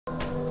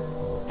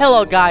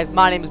Hello guys,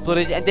 my name is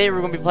BlueDigit, and today we're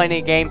going to be playing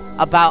a game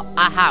about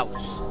a house.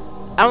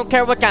 I don't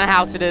care what kind of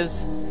house it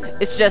is,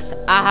 it's just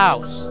a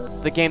house.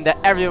 The game that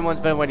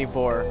everyone's been waiting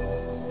for.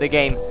 The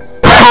game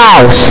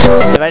House!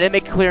 If I didn't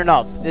make it clear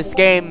enough, this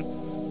game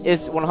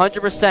is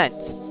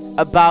 100%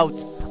 about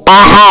a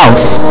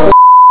house.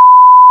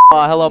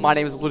 Hello, my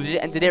name is BlueDigit,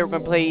 and today we're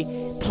going to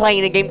be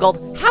playing a game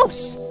called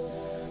House.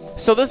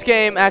 So this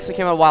game actually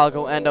came out a while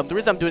ago, and the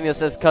reason I'm doing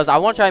this is because I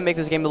want to try and make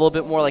this game a little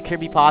bit more like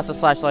creepypasta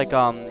slash like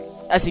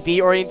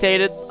SCP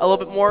orientated a little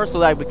bit more, so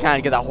that we kind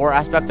of get that horror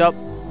aspect up.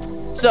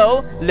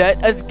 So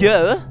let us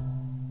go.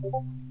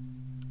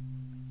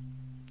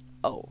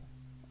 Oh,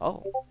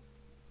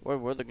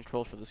 where are the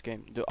controls for this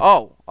game?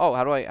 How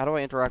do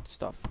I interact with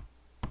stuff?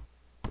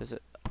 Is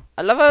it?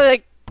 I love how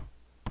they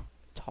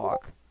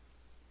talk.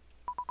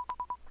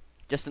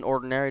 Just an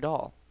ordinary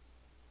doll.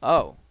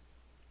 Oh,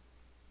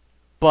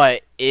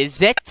 but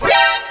is it?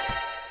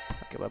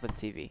 Okay, what about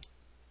the TV?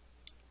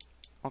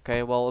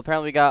 Okay, well,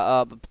 apparently we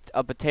got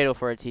a potato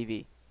for a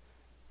TV.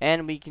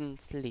 And we can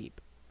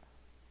sleep.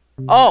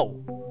 Oh!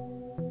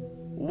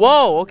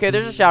 Whoa, okay,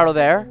 there's a shadow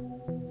there.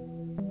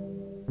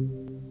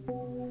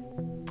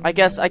 I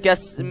guess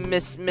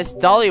Miss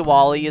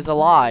Dollywally is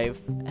alive.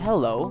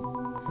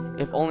 Hello.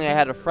 If only I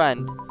had a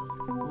friend.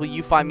 Will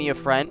you find me a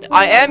friend?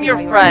 I am your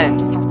friend!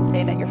 You just have to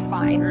say that you're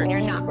fine when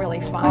you're not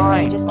really fine.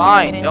 Fine, You just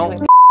fine, can't don't.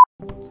 get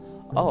into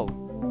Oh.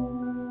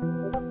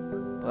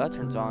 Well, that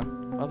turns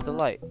on. What about the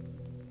light?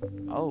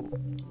 Oh.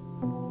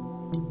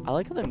 I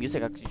like how the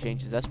music actually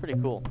changes. That's pretty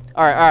cool.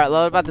 Alright,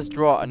 what about this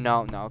drawer?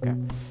 No, okay.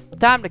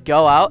 Time to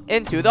go out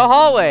into the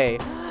hallway.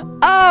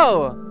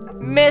 Oh!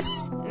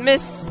 Mr.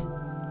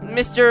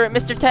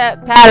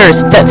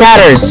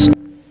 Tatters.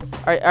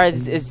 Alright,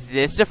 is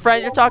this a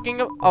friend you're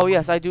talking about? Oh,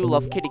 yes, I do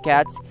love kitty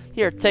cats.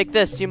 Here, take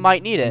this. You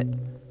might need it.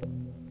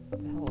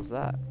 What the hell is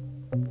that?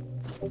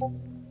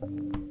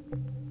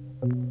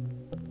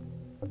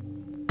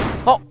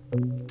 Oh!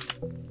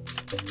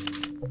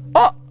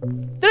 Oh!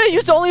 Did I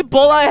use the only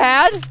bullet I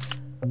had?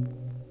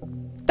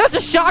 That's a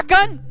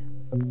shotgun?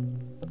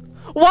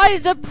 Why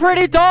is a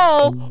pretty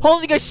doll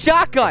holding a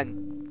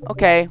shotgun?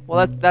 Okay,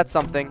 well that's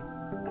something.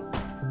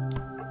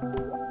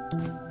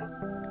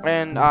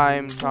 And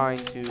I'm trying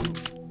to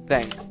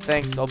thanks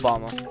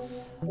Obama.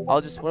 I'll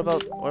just what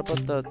about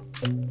the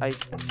I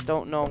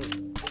don't know.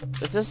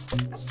 Is this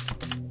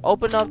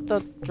open up the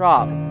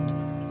drop?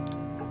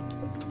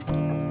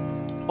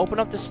 Open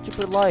up the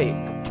stupid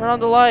light. Turn on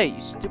the light,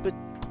 you stupid.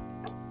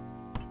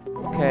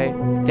 Okay.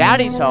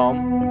 Daddy's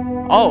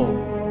home.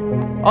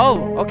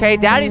 Oh, okay,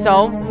 Daddy's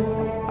home.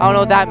 I don't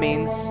know what that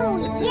means. Oh,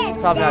 yes,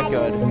 probably Daddy.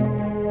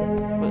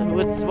 Not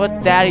good. What's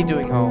Daddy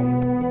doing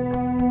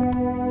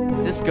home?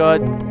 Is this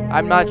good?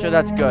 I'm not sure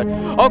that's good.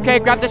 Okay,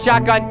 grab the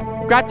shotgun.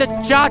 Grab the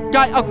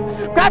shotgun. Oh,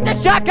 grab the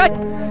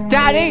shotgun.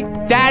 Daddy,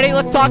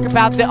 let's talk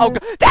about this. Oh,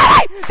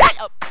 Daddy!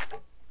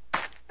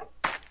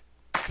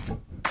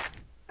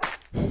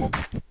 Oh.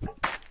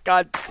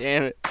 God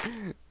damn it.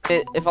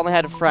 If only I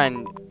had a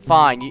friend.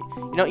 Fine. You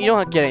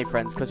don't get any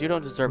friends because you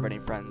don't deserve any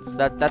friends.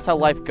 That's how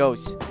life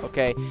goes.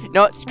 Okay.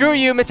 No, screw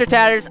you, Mr.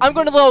 Tatters. I'm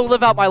going to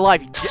live out my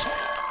life.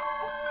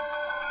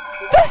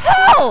 The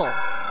hell?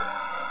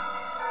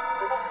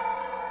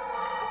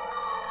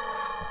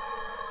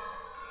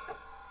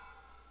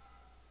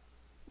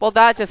 Well,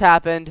 that just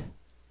happened.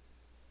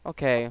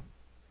 Okay.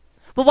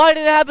 But why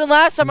did it happen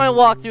last time I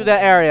walked through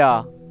that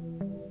area?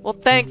 Well,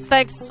 thanks,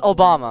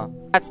 Obama.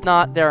 That's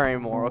not there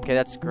anymore. Okay,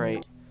 that's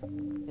great.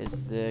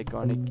 Is it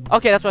going to...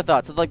 Okay, that's what I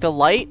thought. So, like, the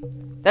light...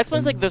 That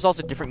explains, like, there's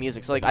also different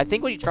music. So, like, I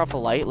think when you turn off the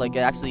light, like, it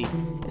actually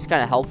is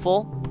kind of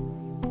helpful.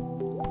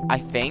 I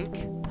think.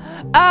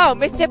 Oh,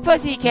 Mr.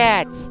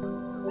 Pussycat!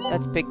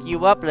 Let's pick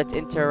you up. Let's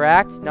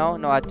interact. No,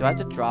 do I have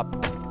to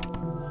drop?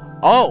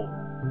 Oh!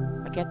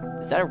 I can't...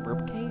 Is that a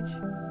rib cage?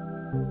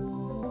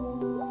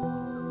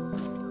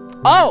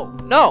 Oh!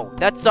 No!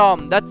 That's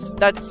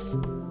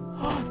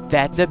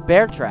That's a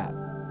bear trap.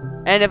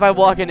 And if I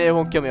walk in it, it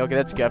won't kill me. Okay,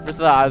 that's good. First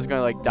of all, I was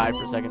gonna like die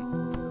for a second.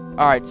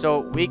 Alright, so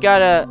we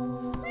gotta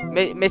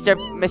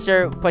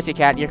Mr.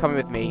 Pussycat, you're coming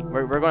with me.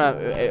 We're gonna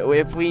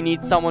if we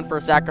need someone for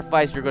a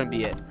sacrifice, you're gonna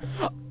be it.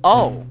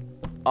 Oh.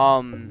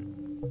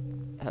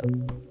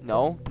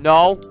 No.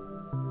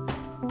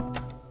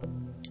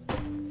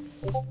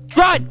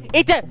 Run!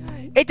 Eat the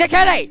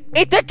kitty!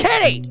 Eat the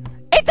kitty!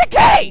 Eat the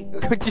kitty!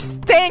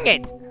 Just dang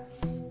it!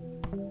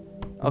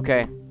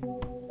 Okay.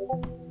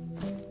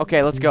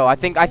 Okay, let's go. I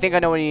think I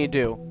know what you need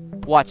to do.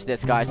 Watch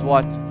this, guys.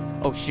 Watch.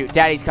 Oh shoot,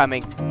 Daddy's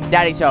coming.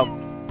 Daddy's home.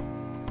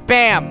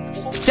 Bam!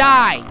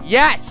 Die!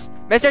 Yes!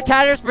 Mr.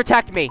 Tatters,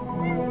 protect me.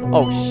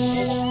 Oh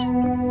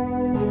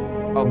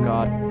Oh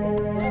god.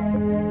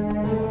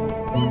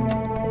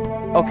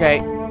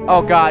 Okay.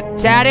 Oh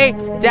god.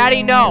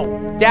 Daddy,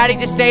 no! Daddy,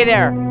 just stay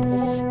there.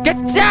 Get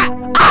that!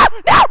 Ah!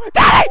 No!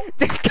 Daddy!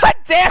 God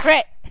damn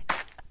it!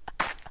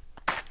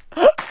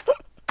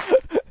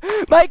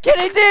 My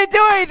kitty didn't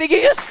do anything,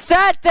 he just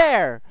sat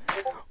there!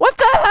 What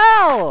the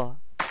hell?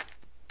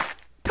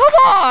 Come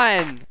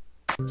on!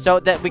 So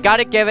that we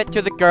gotta give it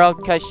to the girl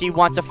because she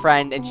wants a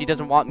friend and she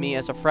doesn't want me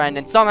as a friend,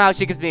 and somehow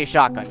she gives me a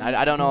shotgun.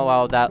 I don't know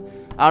how that.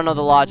 I don't know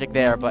the logic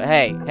there, but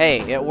hey,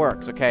 it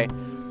works. Okay.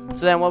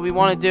 So then what we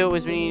want to do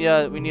is we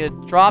need to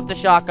drop the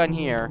shotgun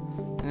here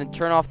and then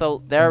turn off the.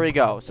 There we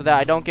go, so that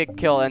I don't get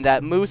killed. And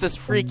that moose is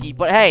freaky,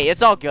 but hey,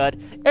 it's all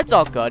good. It's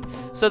all good.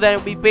 So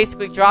then we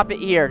basically drop it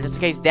here just in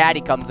case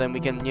Daddy comes in.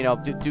 We can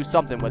do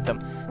something with him.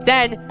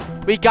 Then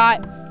we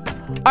got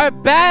our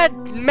bad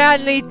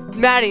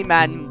Maddie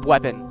Man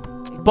weapon.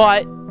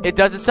 But it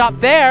doesn't stop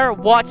there.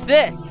 Watch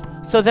this.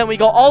 So then we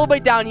go all the way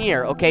down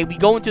here, okay? We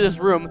go into this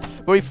room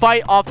where we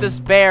fight off this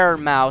bear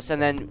mouse, and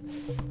then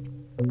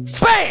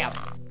BAM!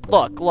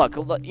 Look,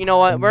 you know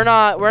what? We're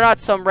not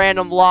some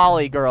random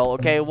lolly girl,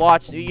 okay?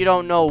 Watch, you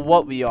don't know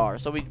what we are.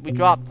 So we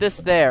drop this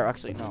there.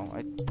 Actually, no,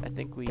 I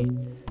think we.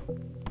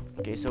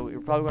 Okay, so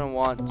we're probably gonna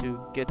want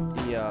to get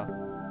the.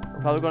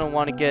 We're probably gonna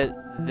want to get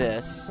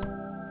this.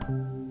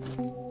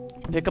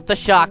 Pick up the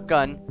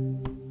shotgun.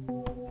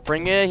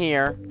 Bring it in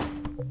here.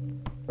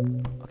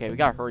 Okay, we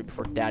gotta hurry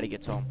before Daddy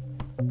gets home.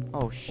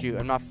 Oh shoot,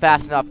 I'm not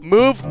fast enough.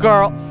 Move,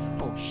 girl!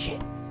 Oh shit.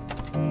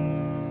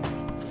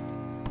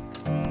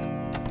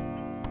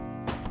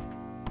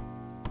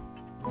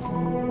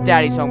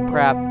 Daddy's home,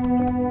 crap.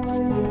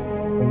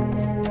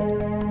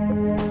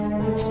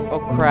 Oh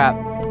crap.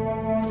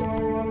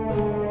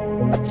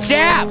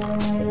 Jab!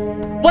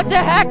 What the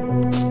heck?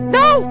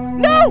 No!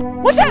 No!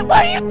 What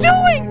are you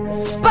doing?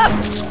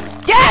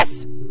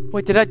 Yes!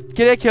 Wait, did I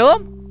kill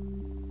him?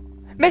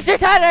 Mr.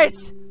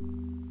 Tatters!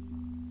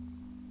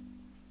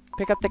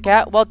 Pick up the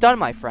cat. Well done,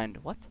 my friend.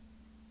 What?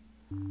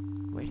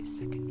 Wait a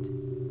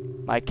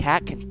second. My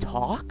cat can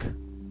talk?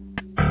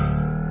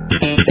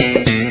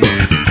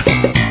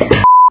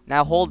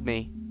 Now hold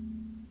me.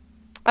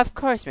 Of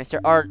course, Mr.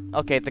 Art.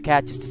 Okay, the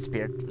cat just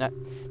disappeared.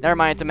 Never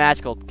mind, it's a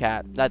magical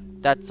cat.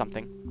 That's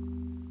something.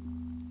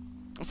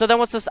 So then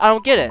what's this? I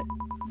don't get it.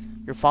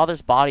 Your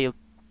father's body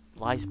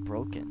lies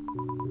broken.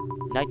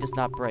 Night does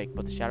not break,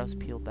 but the shadows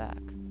peel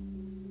back.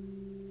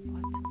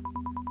 What?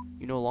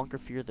 You no longer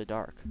fear the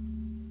dark.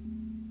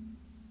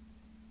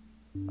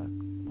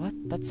 What?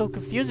 That's so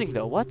confusing,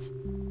 though. What?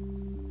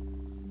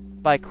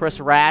 By Chris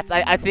Ratz.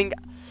 I think,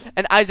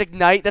 and Isaac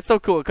Knight. That's so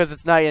cool because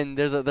it's night and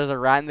there's a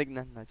rat.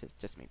 No,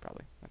 just me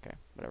probably. Okay,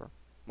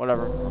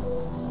 whatever.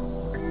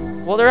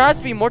 Well, there has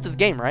to be more to the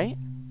game, right?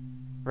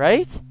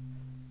 Right?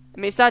 I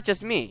mean, it's not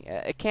just me.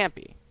 It can't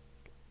be.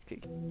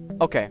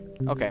 Okay.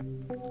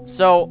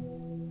 So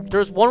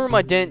there's one room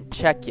I didn't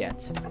check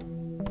yet.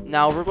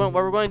 Now what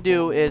we're going to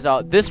do is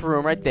this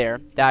room right there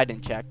that I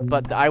didn't check,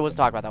 but I wasn't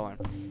talking about that one.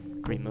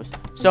 Green moose.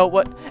 So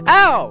what?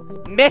 Oh,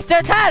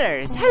 Mr.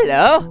 Tatters,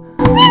 hello.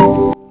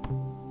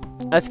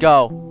 Let's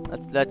go.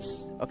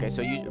 Let's. Okay,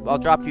 so I'll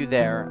drop you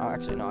there.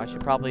 Actually, no.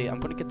 I'm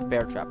gonna get the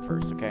bear trap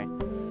first. Okay.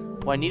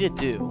 What I need to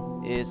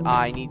do is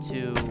I need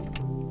to.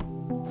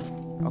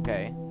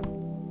 Okay.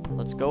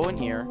 Let's go in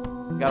here.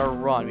 We gotta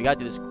run. We gotta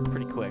do this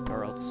pretty quick,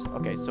 or else.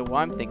 Okay. So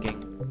what I'm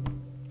thinking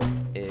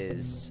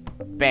is,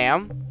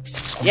 bam.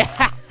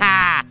 Yeah.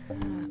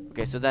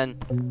 Okay. So then,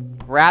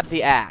 grab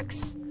the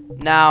axe.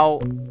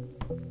 Now.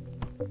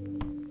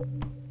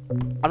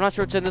 I'm not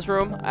sure what's in this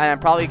room, and I'm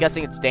probably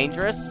guessing it's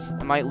dangerous.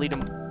 I might lead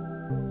him.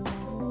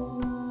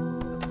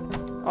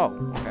 Oh,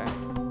 okay.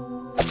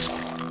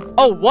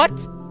 Oh, what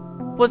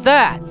was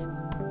that?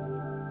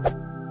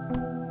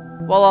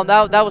 Well,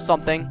 that was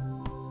something.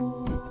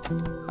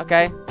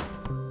 Okay.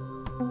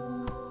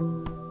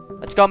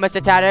 Let's go,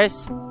 Mr.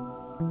 Tatters.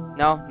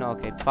 No,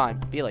 okay,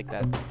 fine. Be like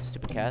that,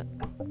 stupid cat.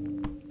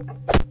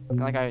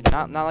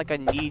 Not like I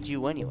need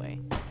you anyway.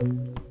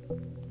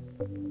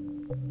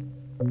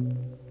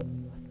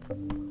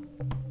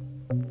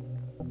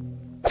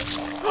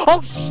 Oh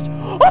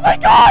my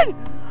god!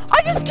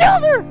 I just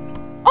killed her!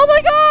 Oh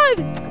my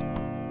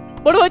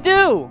god! What do I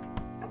do?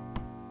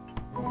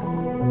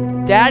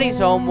 Daddy's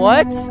home,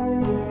 what?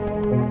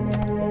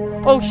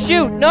 Oh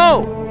shoot,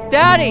 no!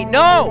 Daddy,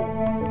 no!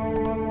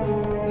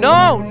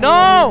 No!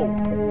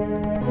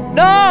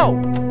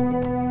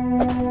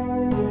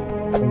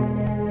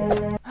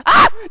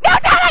 Ah! No,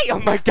 Daddy! Oh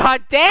my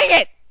god,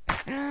 dang it!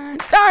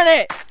 Darn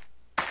it!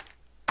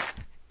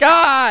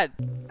 God!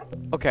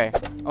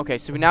 Okay,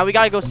 so now we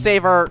gotta go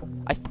save our,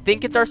 I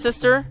think it's our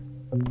sister?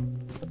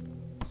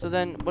 So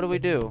then, what do we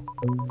do?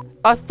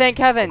 Oh, thank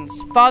heavens!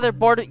 Father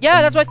boarded,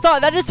 yeah, that's what I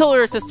thought, that is totally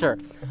our sister!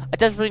 I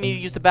desperately need to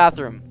use the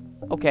bathroom.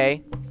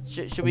 Okay,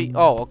 should we,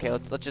 oh, okay,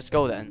 let's just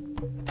go then.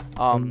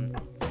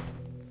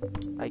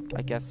 I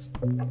guess,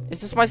 is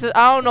this my sister?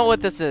 I don't know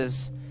what this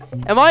is.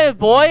 Am I a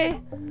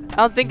boy? I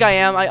don't think I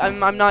am,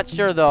 I'm not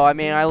sure though. I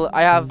mean,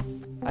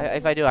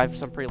 if I do, I have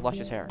some pretty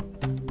luscious hair.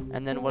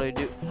 And then what do I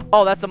do?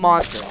 Oh, that's a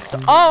monster. So,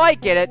 oh, I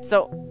get it.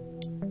 So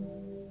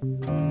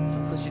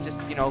she just,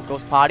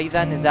 goes potty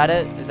then? Is that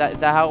it? Is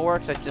that how it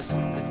works? Is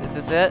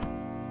this it?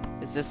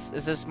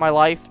 Is this my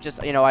life? Just,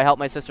 I help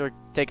my sister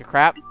take a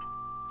crap?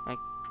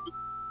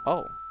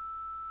 Oh.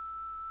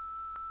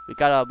 We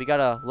got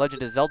a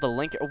Legend of Zelda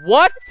Link.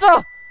 What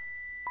the?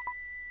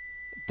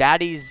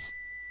 Daddy's.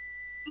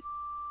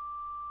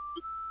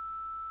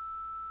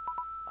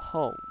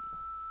 home.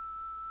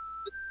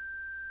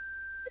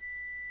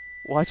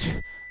 What?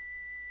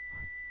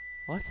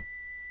 What?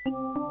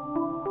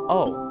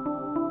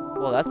 Oh.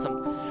 Well, that's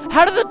some...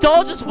 How did the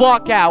doll just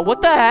walk out?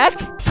 What the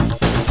heck?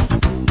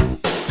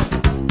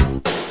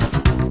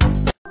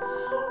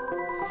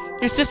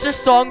 Your sister's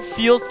song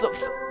feels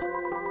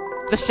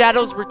the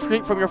shadows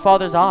retreat from your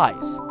father's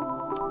eyes.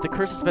 The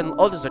curse has been...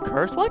 Oh, there's a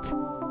curse? What?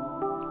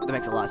 That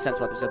makes a lot of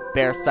sense why there's a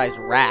bear-sized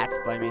rat,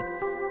 but I mean...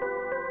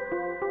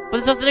 But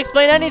this doesn't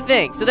explain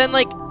anything! So then,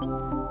 like...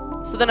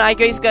 So then I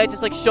guess I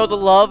just, like, show the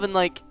love and,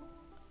 like...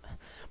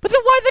 But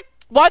then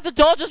why the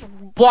doll just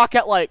walk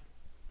out, like...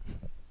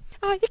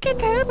 Oh, you can't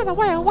tell me the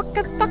way I walk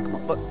the duck.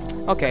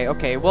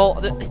 Okay, well...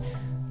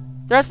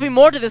 There has to be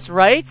more to this,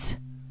 right?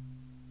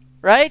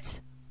 Right?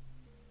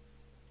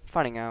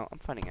 I'm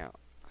finding out.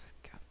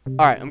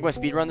 Alright, I'm going to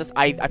speedrun this.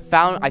 I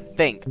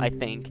think. I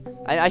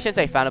shouldn't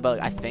say found it, but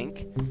like, I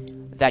think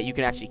that you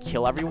can actually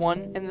kill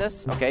everyone in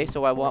this. Okay,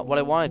 so what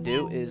I want to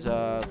do is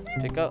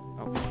pick up.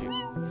 Oh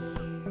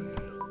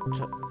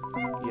shoot.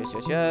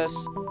 Yes.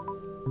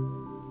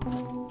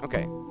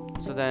 Okay,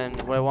 so then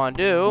what I want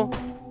to do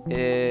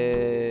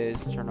is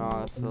turn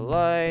off the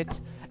light,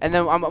 and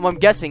then what I'm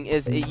guessing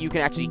is you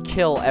can actually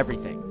kill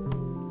everything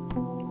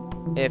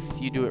if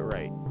you do it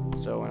right.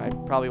 So, and I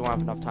probably won't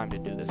have enough time to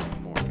do this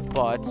anymore,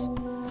 but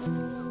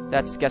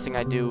that's guessing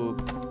I do,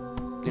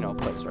 you know,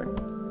 play this right.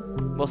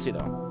 We'll see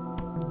though.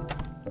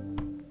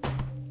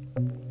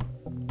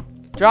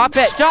 Drop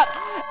it! Drop!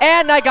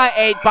 And I got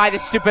ate by the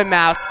stupid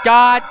mouse.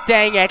 God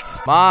dang it!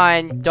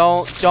 Mine,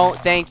 don't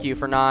thank you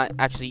for not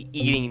actually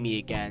eating me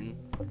again.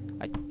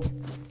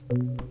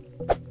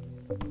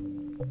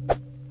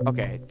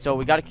 Okay, so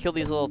we gotta kill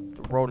these little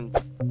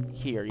rodents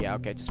here. Yeah,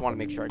 okay, just want to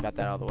make sure I got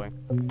that out of the way.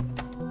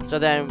 So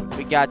then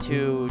we got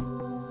to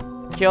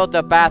kill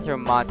the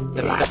bathroom monster,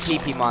 the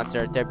pee-pee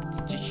monster.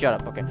 Just shut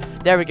up. Okay,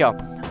 there we go.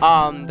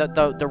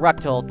 The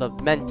rectal, the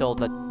mental,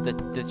 the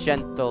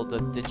gentle,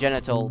 the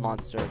genital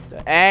monster.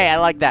 Hey, I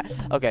like that.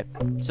 Okay,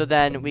 so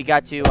then we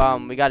got to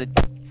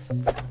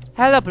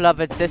hello,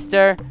 beloved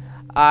sister.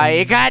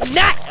 I got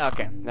nut.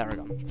 Okay, there we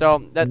go.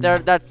 So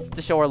that's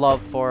to show our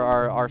love for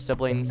our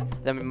siblings.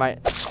 Then we might.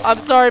 I'm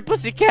sorry,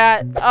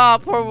 pussycat.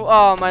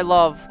 Oh, my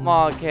love.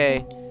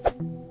 Okay,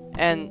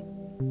 and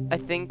I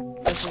think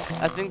this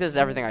is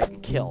everything I can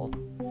kill.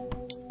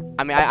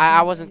 I mean,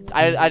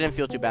 I didn't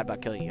feel too bad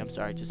about killing you. I'm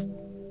sorry. Just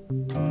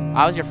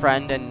I was your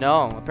friend, and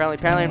no, apparently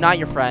I'm not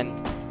your friend.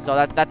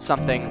 So that's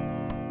something.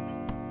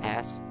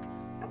 Ass.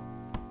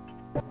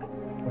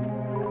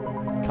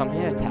 Come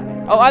here,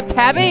 Tabby. Oh, I'm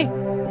Tabby.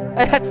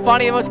 That's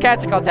funny. Most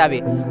cats are called Tabby.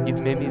 You've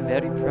made me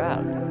very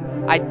proud.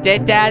 I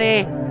did,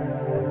 Daddy.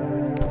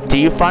 Do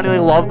you finally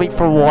love me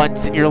for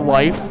once in your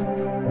life?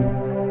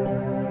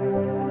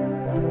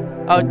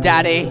 Oh,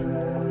 Daddy.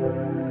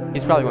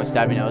 He's probably going to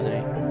stab me now, isn't he?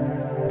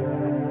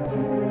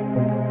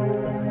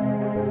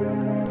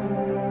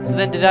 So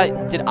then, did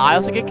I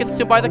also get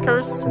consumed by the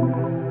curse?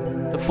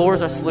 The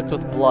floors are slicked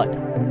with blood.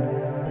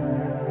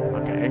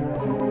 Okay.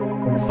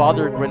 Your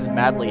father grins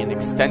madly and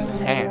extends his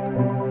hand.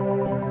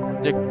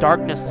 The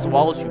darkness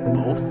swallows you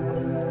both.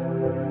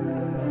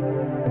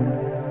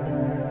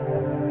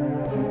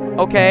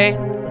 Okay.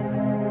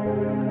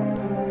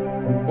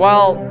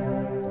 Well.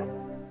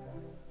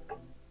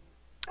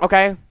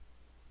 Okay.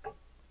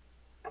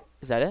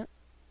 Is that it?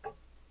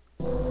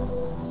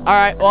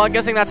 Alright, well, I'm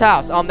guessing that's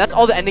house. That's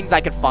all the endings I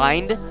could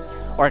find.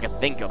 Or I could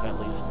think of, at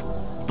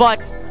least.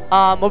 But,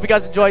 hope you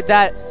guys enjoyed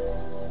that.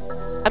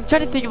 I'm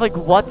trying to think of, like,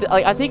 what...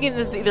 I'm thinking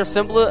this is either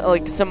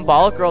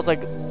symbolic or else,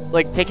 like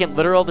taking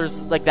literal.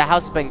 There's, like, the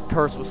house has been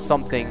cursed with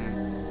something.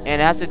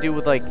 And it has to do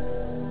with, like...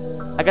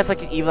 I guess,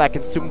 like, an evil that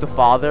consumed the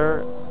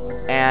father.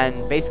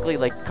 And basically,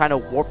 like, kind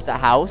of warped the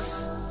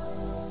house.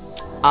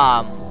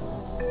 I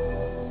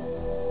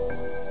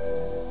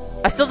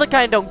still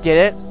kind of don't get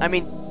it. I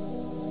mean...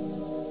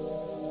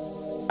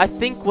 I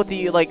think what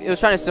the, like, it was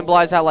trying to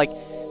symbolize how, like,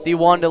 they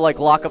wanted to, like,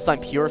 lock up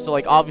something pure. So,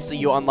 like, obviously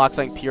you unlock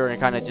something pure and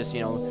kind of just,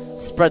 you know,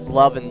 spread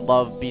love and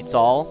love beats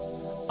all.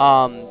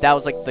 That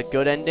was, like, the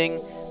good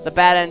ending. The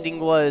bad ending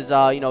was,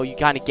 you know, you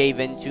kind of gave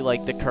in to,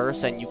 like, the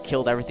curse and you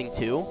killed everything,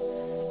 too.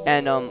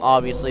 And,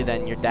 obviously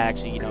then your dad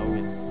actually, you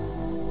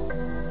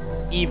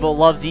know, evil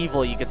loves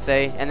evil, you could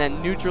say. And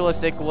then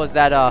neutralistic was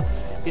that,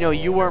 you know,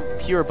 you weren't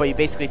pure, but you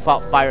basically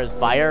fought fire with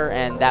fire.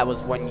 And that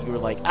was when you were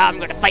like, I'm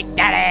gonna fight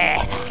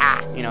Daddy!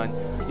 You know, and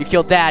you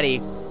killed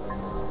Daddy.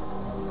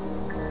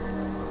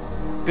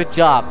 Good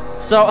job.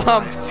 So,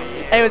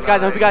 anyways,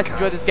 guys, I hope you guys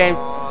enjoyed this game.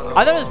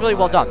 I thought it was really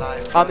well done.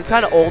 It's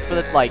kind of old for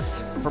the, like,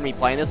 for me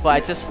playing this,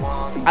 but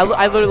I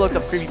literally looked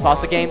up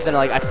creepypasta games and,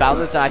 like, I found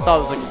this and I thought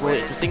it was, like, really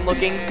interesting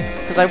looking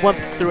because I went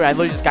through it. I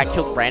literally just got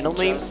killed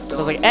randomly. So I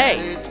was like,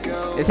 hey,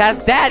 this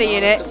has Daddy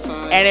in it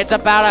and it's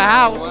about a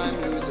house.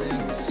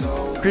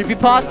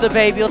 Creepypasta,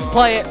 baby. Let's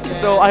play it.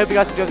 So I hope you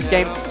guys enjoyed this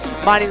game.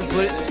 My name is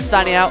BlueDigit,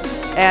 signing out.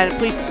 And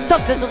please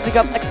sub this, let's pick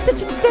up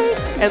attention today.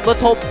 And let's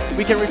hope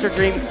we can reach our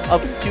dream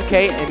of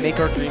 2K and make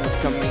our dream of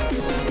becoming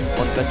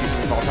one of the best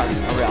YouTubers of all time a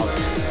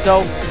reality.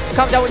 So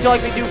comment down what you'd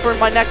like me to do for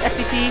my next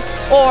SCP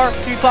or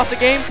creepypasta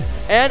game.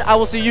 And I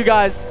will see you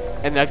guys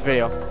in the next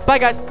video. Bye,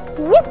 guys.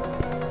 Whoop.